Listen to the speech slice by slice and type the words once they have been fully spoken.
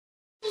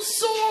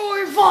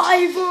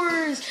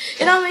Survivors!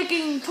 And I'm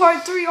making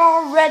part 3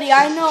 already.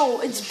 I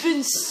know, it's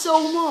been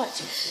so much.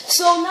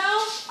 So now,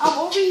 I'm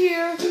over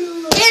here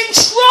in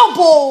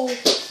trouble!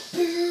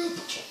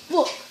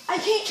 Look, I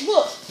can't,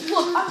 look,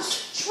 I'm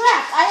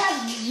trapped. I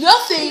have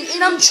nothing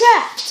and I'm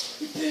trapped.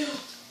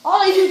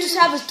 All I do just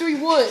have is 3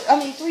 wood. I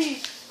mean,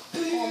 3.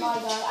 Oh my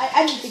god,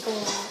 I need to go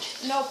out.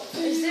 Nope.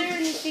 Is there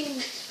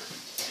anything?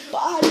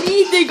 But I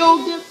need to go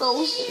get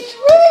those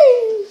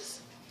trees.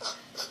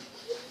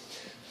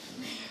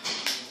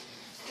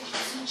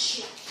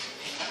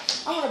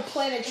 I'm gonna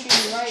plant a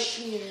tree right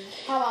here.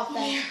 How about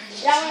that?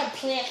 Yeah, I'm gonna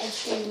plant a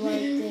tree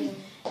right there.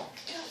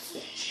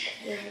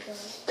 There we go.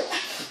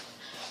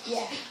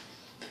 Yeah.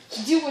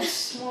 Do it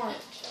smart.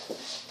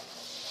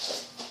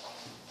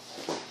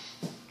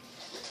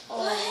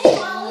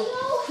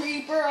 Oh,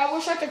 creeper! I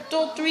wish I could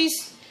throw 3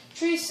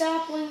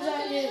 saplings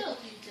at you.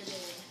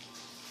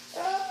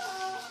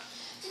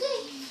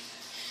 Today,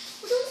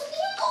 we're doing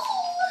something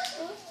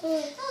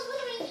cool.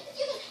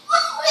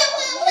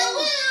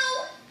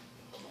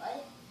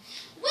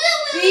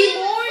 Be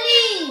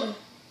morning.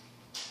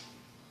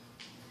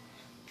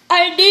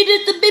 I need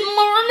it to be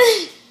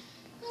morning.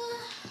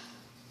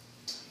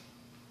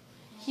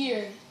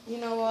 Here, you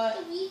know what?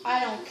 I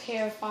don't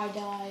care if I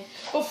die.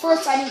 But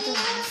first I need to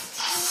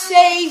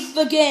save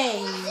the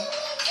game.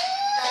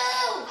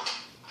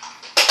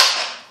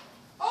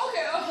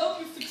 Okay, I'll help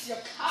you fix your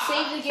car.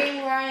 Save the game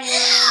where I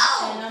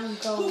am, and I'm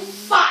going. Who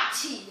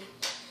farted? It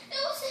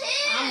was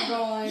him. I'm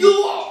going. You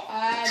are. I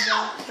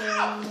don't care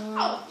anymore.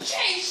 Oh,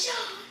 Jason.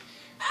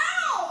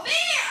 Ow, man.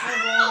 I'm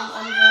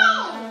going. I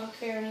don't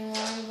care anymore.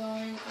 I'm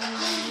going.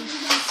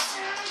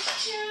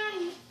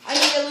 I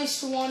need at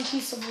least 1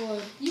 piece of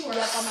wood. You are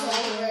Yep, I'm so out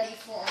here. ready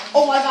for it.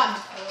 Oh my god.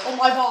 Oh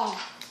my god.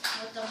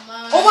 With the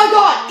money. Oh my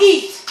god.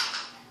 Eat.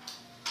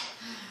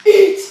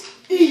 Eat.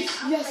 Eat.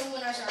 Yes.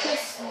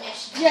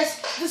 Yes.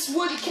 This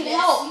wood can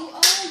help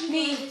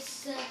me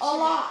a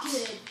lot.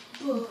 Bed.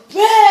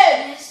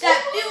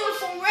 That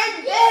beautiful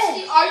red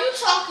bed. Are you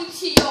talking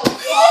to your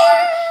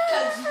car?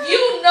 Because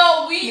you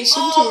know we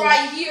Mission all 2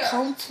 right here.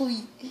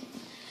 complete.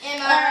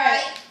 Am I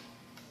Alright. right?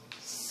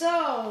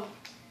 So,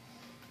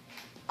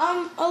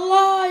 I'm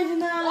alive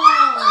now.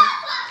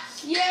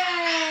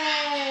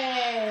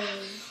 Yay.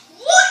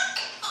 What?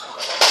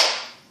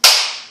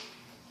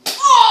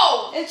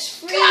 Oh! It's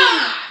free.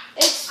 God.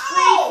 It's free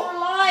Ow. for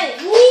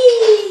life. Woo.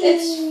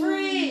 It's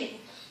free.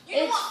 You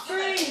know It's what?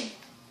 free.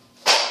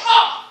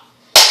 Oh!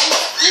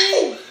 It's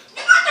free. You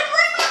got to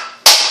bring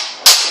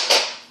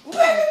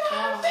my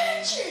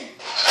invention!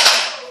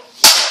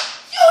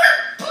 You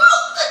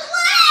broke the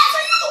glass!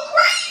 Are you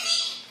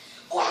crazy?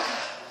 Oh,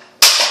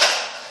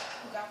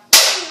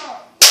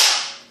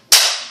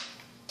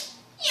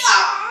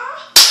 yeah!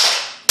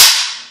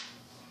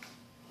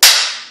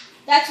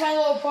 That's my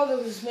little brother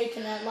who's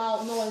making that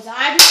loud noise.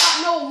 I do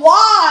not know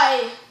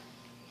why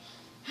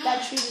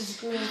that tree just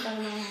grew in front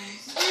of my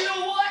house. You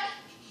know what?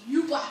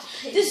 You got to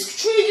pay This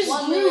tree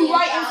just grew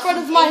right in front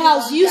of my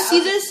house. Do you see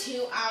this?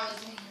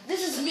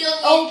 This is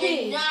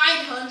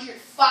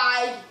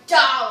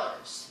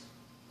 $1,905,000.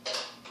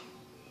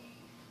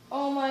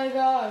 Oh my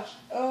gosh.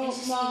 Oh It's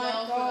just my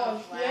email for gosh.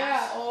 those laughs.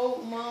 Yeah.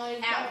 Oh my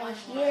gosh.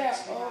 Yeah.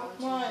 Oh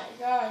my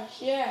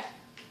gosh. Yeah.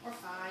 Or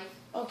 5.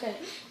 Okay.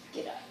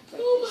 Get out.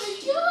 Oh my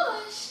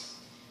gosh.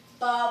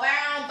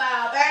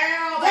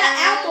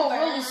 That apple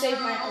really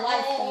saved my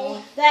life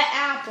though. That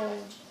apple.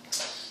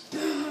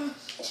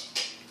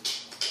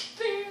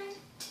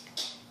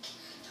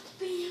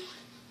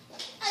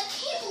 I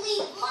can't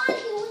believe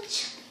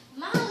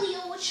Mario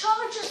would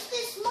charge us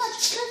this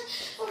much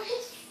for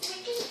his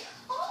freaking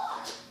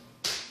car.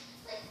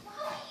 Like,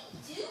 why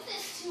would you do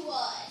this to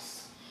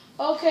us?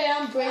 Okay,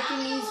 I'm breaking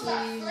Mario these was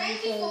our leaves friend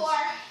because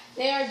before.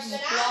 they are just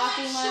But I'm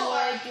blocking not my sure.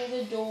 way through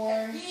the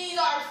door. He's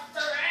our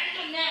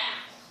friend now.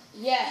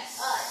 Yes.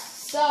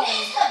 So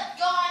Things have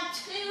gone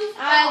too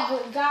far.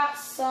 I've got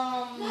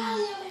some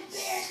Mario embarrassed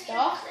at the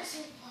stuff.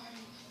 Christmas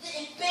party. The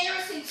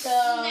embarrassing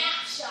So-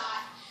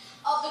 snapshot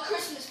of the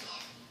Christmas party.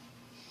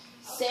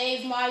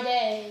 Save my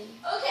day.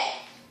 Okay.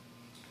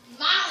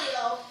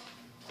 Mario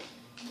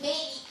made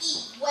me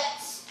eat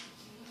wet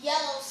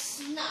yellow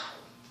snow.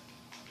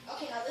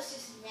 Okay, now this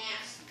is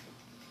nasty.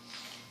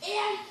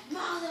 And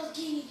Mario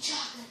gave me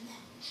chocolate milk,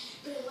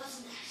 but it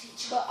wasn't actually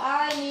But chocolate.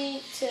 I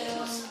need It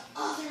was to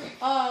other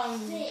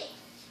thing.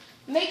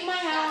 make my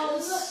That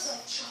looks house.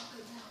 like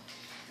chocolate milk.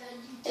 Then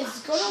you It's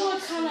dip gonna look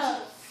cheese kind into of. a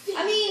thing. I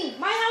mean,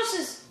 my house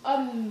is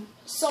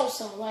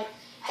so-so. Like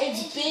I it's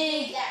think he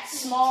big, did that to me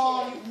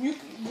small, too. you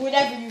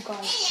whatever you guys And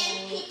call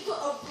he it. put a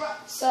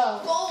So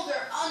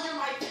boulder under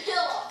my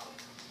pillow.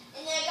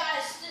 And then I got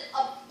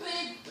a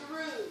big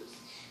bruise.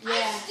 Yeah. I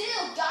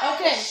still got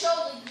Okay. to show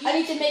the I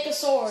need to make a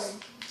sword,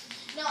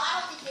 No, I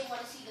don't think they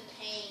want to see the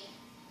pain.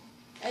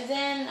 and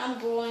then I'm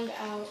going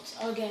out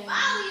again.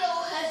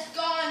 Mario has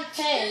gone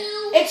Hey,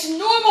 too it's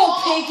normal,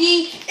 far.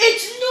 Piggy.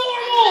 It's I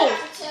normal.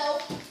 have to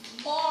tell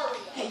Mario.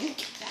 Hey, you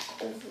get back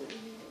over here.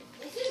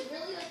 Is it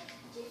really like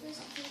the difference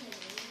between the name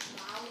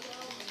Mario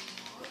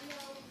and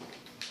Mario?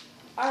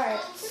 All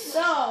right,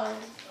 so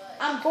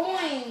I'm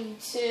going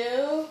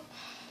to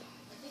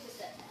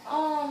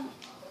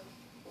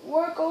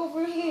work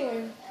over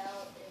here.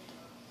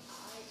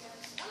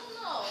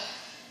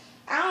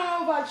 I don't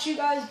know about you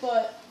guys,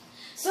 but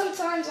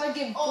sometimes I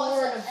get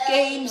bored of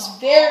games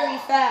very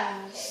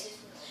fast.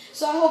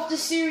 So I hope the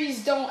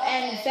series don't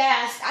end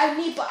fast.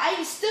 But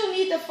I still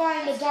need to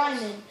find a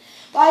diamond.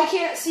 But I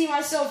can't see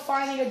myself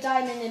finding a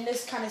diamond in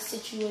this kind of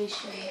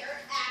situation.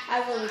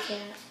 I really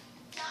can't.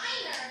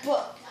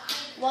 But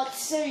let's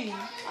see.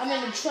 I'm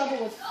in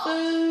trouble with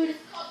food.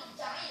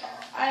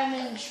 I'm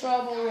in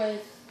trouble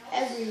with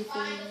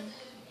everything.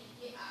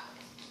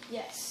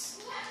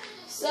 Yes.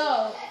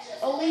 So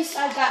at least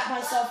I got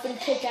myself a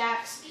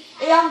pickaxe.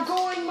 And I'm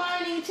going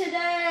mining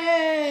today.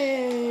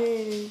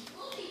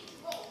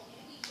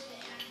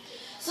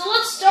 So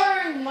let's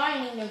start our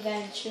mining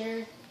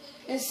adventure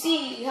and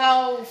see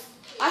how.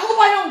 I hope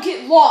I don't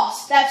get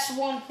lost. That's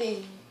one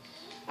thing.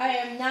 I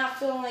am not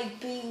feeling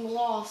like being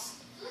lost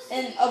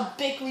in a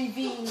big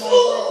ravine like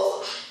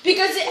this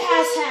because it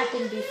has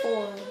happened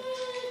before.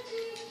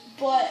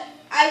 But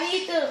I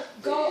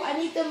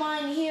need to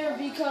mine here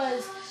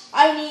because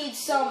I need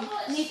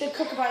to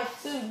cook my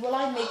food. Will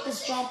I make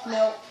this jump?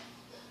 No.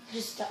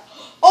 Just stop.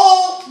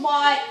 Oh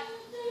my!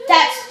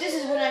 This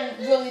is what I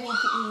really need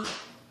to eat.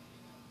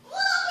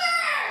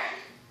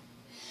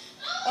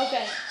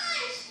 Okay,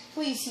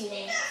 please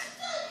heal.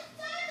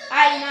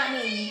 I did not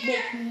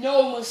make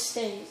no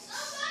mistakes.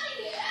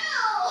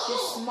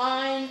 Just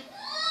mine,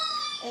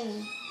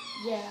 and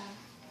yeah.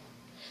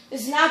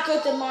 It's not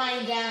good to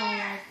mine down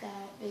like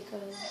that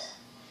because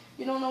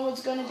you don't know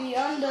what's gonna be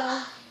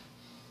under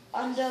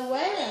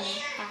where.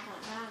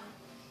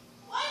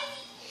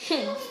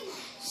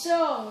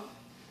 So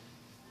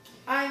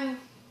I'm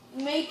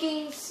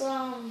making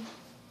some.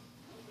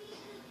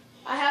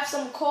 I have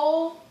some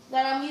coal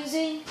that I'm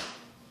using.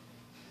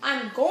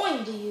 I'm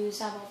going to use.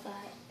 How about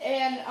that?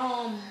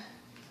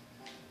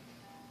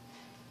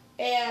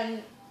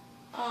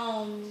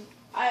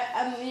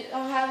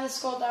 I have this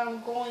coal that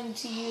I'm going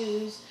to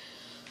use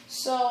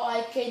so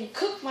I can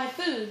cook my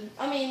food.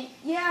 I mean,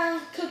 yeah,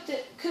 cook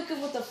it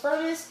with the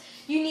furnace.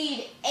 You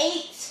need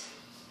 8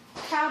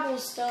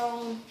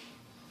 cobblestone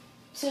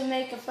to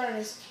make a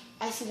furnace.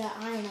 I see that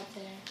iron up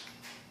there.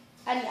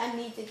 I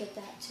need to get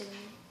that too.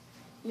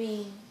 I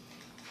mean,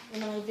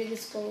 one of my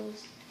biggest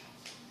goals.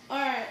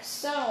 Alright,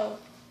 so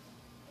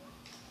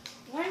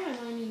why am I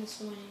mining this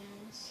for my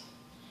hands?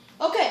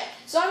 Okay,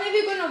 so I'm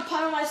maybe going to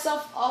pile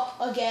myself up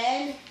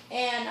again,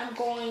 and I'm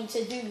going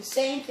to do the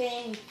same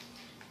thing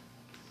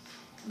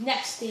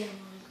next day in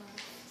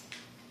Minecraft.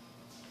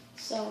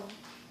 So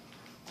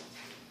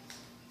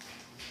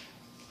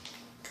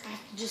I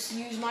have to just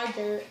use my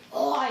dirt.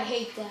 Oh, I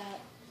hate that.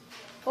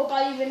 Hope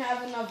I even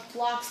have enough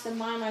blocks to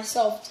mine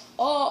myself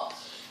up,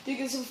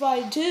 because if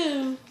I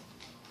do,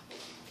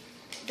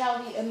 that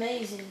would be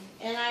amazing.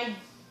 And I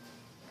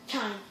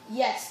kind of,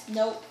 yes,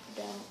 nope,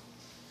 don't.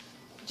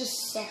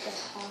 Just suck at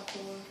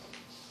parkour.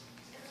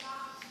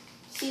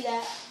 See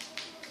that?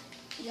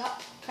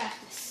 Yup,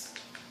 practice.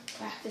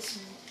 Practice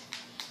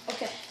more.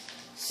 Okay,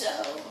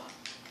 so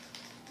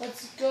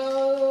let's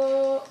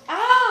go.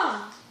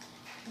 Ah!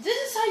 This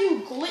is how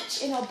you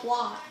glitch in a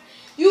block.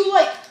 You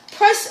like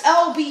press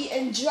LB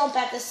and jump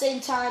at the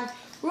same time,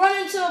 run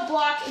into a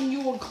block, and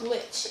you will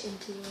glitch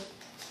into it.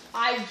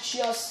 I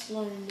just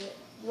learned it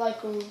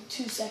like 2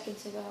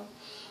 seconds ago.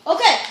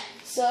 Okay,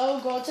 so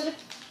go to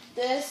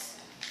this,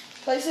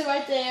 place it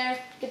right there,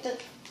 get the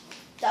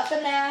stuff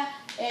in there,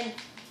 and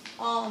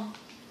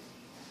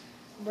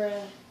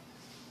bruh.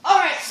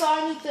 Alright, so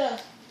I need to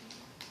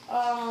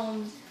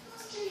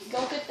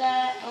go get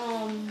that.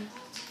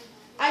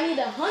 I need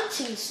a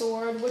hunting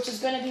sword, which is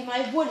gonna be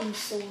my wooden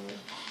sword.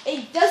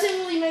 It doesn't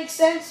really make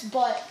sense,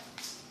 but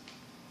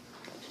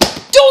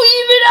don't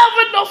even have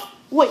enough.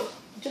 Wait,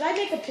 did I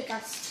make a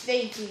pickaxe?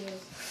 Thank you.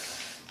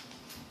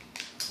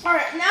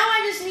 Alright, now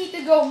I just need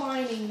to go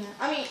mining.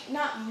 I mean,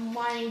 not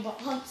mining, but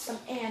hunt some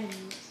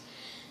animals.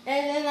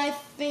 And then I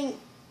think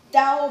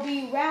that will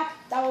be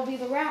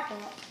the wrap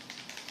up.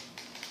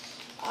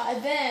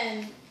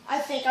 Then I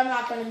think I'm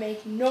not going to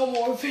make no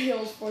more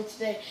videos for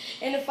today.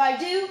 And if I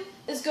do,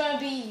 it's going to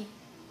be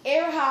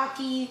air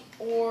hockey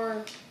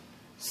or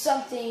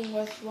something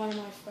with one of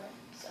my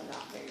friends. I'm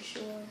not very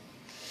sure.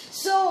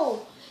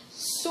 So,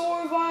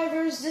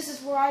 survivors, this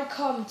is where I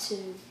come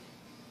to.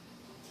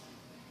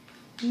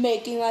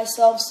 Making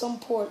myself some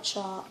pork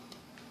chop.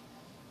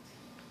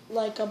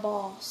 Like a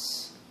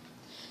boss.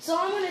 So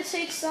I'm going to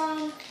take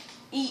some,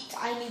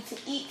 I need to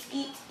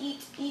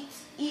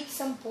eat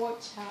some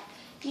pork chop.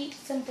 Eat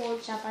some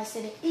pork chop. I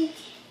said it.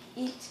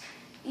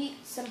 Eat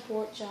some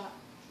pork chop.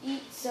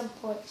 Eat some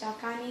pork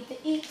chop. I need to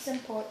eat some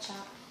pork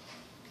chop.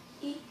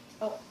 Eat.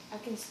 Oh, I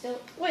can still.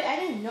 Wait, I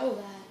didn't know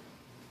that.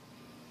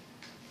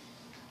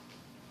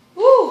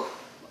 Woo.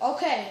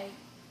 Okay.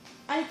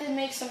 I need to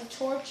make some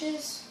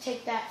torches.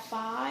 Take that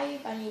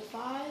 5. I need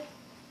 5.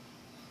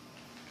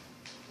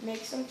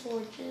 Make some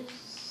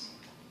torches.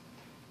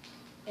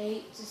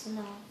 8 is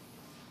enough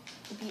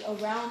to be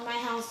around my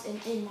house and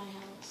in my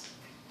house.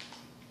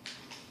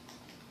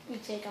 me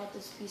take out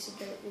this piece of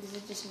dirt because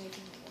it's just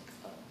making it look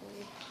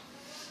ugly.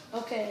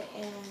 Okay,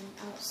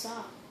 and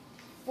outside.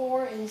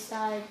 4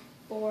 inside,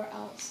 4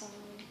 outside.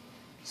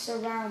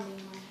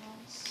 Surrounding my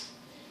house.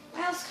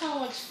 My house kind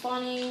of looks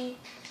funny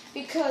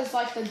because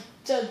like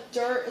the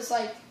dirt is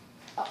like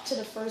up to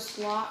the first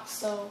block,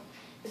 so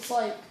it's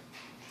like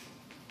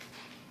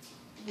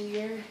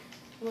weird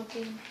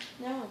looking.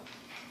 No.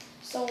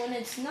 So when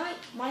it's night,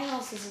 my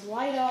house is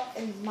light up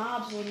and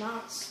mobs will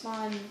not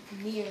spawn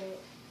near it.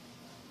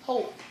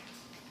 Hope.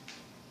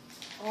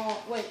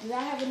 Oh, wait, did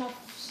I have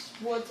enough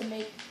wood to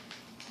make?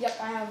 Yep,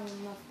 I have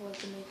enough wood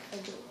to make a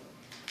door.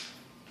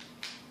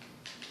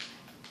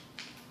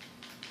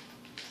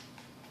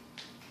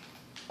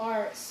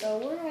 Alright, so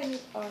where do I need?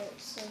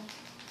 Alright, so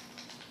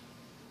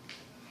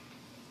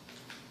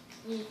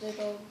need to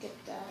go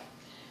get that.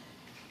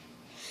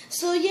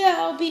 So yeah,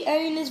 I'll be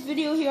ending this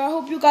video here. I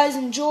hope you guys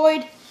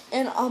enjoyed,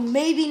 and I'm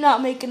maybe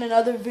not making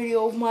another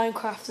video of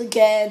Minecraft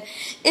again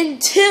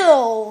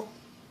until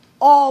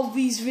all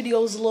these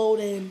videos load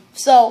in.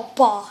 So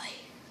bye.